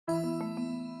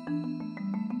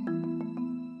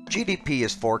GDP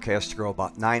is forecast to grow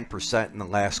about 9% in the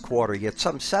last quarter, yet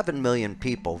some 7 million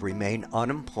people remain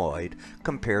unemployed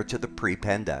compared to the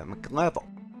pre-pandemic level.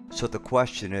 So the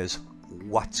question is,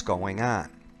 what's going on?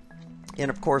 And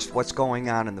of course, what's going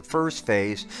on in the first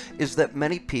phase is that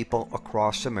many people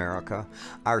across America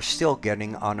are still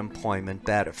getting unemployment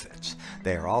benefits.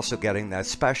 They are also getting that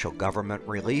special government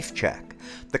relief check.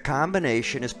 The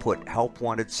combination has put help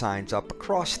wanted signs up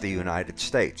across the United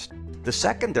States. The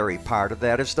secondary part of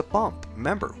that is the bump.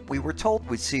 Remember, we were told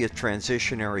we'd see a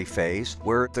transitionary phase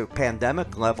where the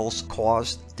pandemic levels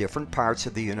caused different parts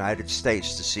of the United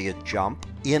States to see a jump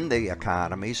in the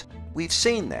economies. We've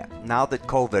seen that. Now that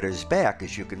COVID is back,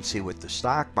 as you can see with the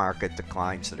stock market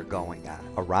declines that are going on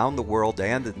around the world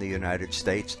and in the United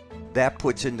States, that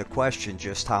puts into question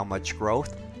just how much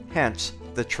growth, hence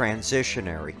the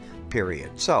transitionary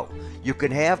period. So you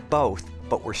can have both,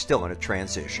 but we're still in a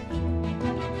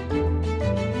transition.